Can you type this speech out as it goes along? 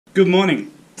Good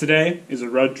morning. Today is a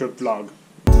road trip vlog.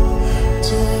 Don't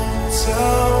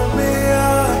tell me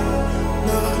I'm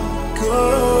not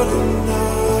good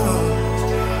enough.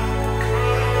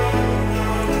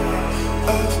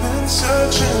 I've been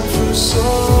searching for so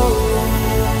long.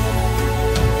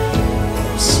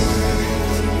 I'm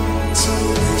saying, tell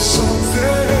me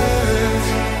something.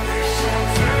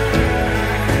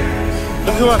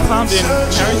 Look who I found in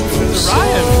Harrington. It's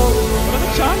Ryan. What are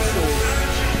the chances?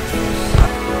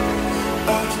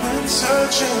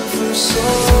 Searching for so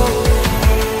long.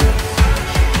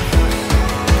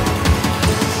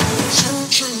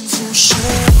 Searching for so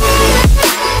long.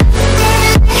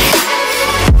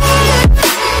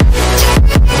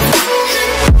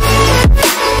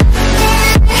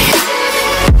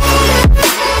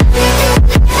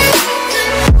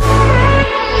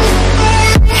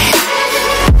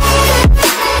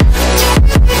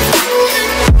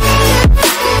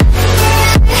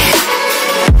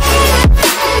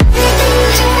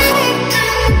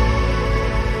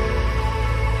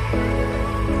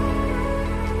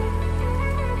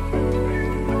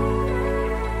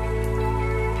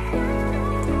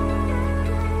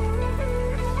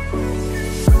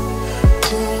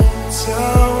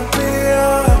 Tell me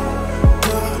I'm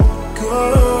not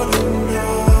good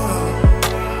enough.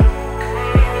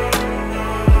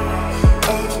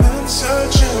 I've been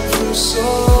searching for so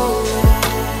long.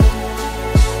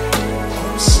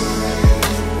 I'm saying,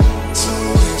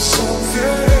 tell me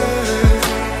something.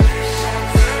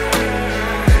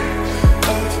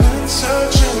 I've been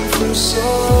searching for so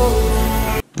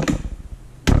long.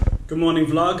 Good morning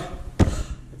vlog.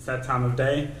 It's that time of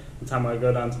day. The time I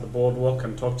go down to the boardwalk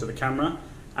and talk to the camera.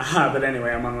 But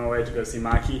anyway, I'm on my way to go see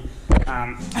Mikey.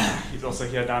 He's also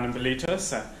here down in Ballito,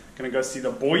 so gonna go see the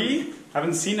boy.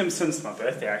 Haven't seen him since my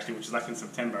birthday actually, which is like in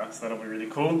September, so that'll be really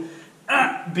cool.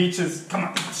 Beaches, come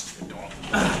on, stupid dog.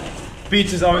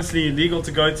 Beach is obviously illegal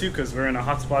to go to because we're in a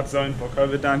hotspot zone for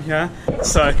COVID down here.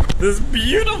 So this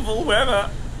beautiful weather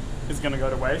is gonna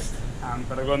go to waste.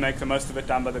 But I will make the most of it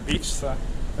down by the beach, so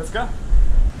let's go.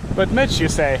 But Mitch, you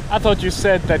say, I thought you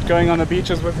said that going on the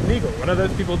beaches was illegal. What are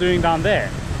those people doing down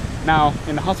there? Now,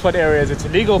 in the hotspot areas, it's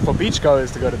illegal for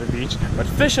beachgoers to go to the beach, but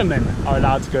fishermen are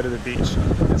allowed to go to the beach.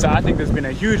 And so I think there's been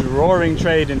a huge roaring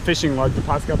trade in fishing like the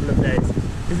past couple of days.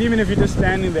 Because even if you're just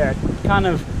standing there, kind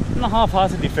of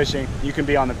half-heartedly fishing, you can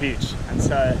be on the beach. And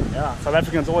so, yeah, South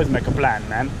Africans always make a plan,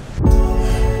 man.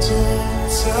 Don't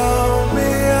tell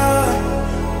me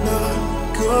I'm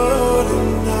not good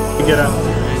enough. You get a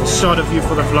shot of you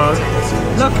for the vlog.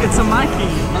 Look, it's a Mikey.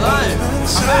 Hello. I'm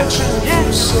back. Yeah.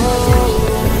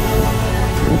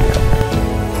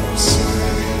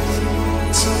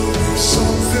 Tell me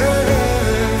something.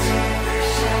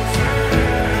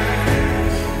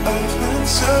 I've been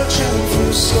searching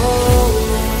for so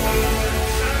long.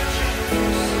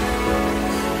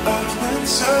 I've been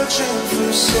searching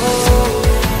for so long.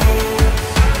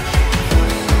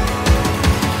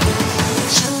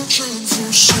 Searching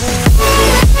for so long.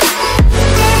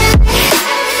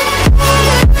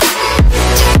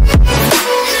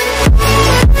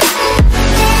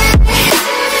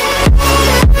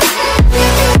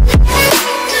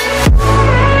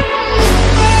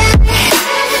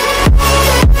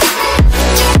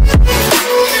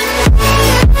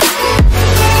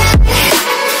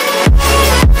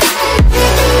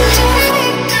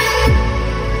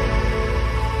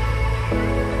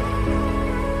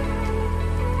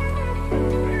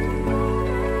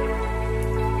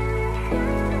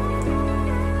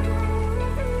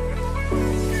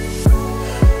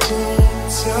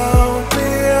 Tell me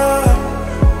I'm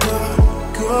not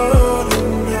good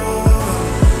enough.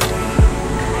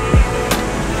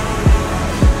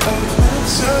 I've been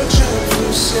searching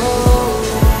for so long.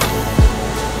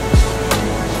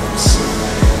 I'm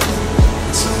saying,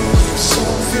 tell me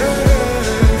something.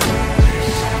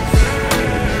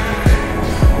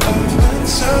 I've been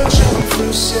searching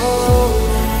for so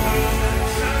long.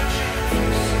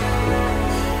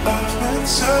 I've been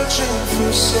searching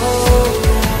for so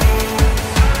long.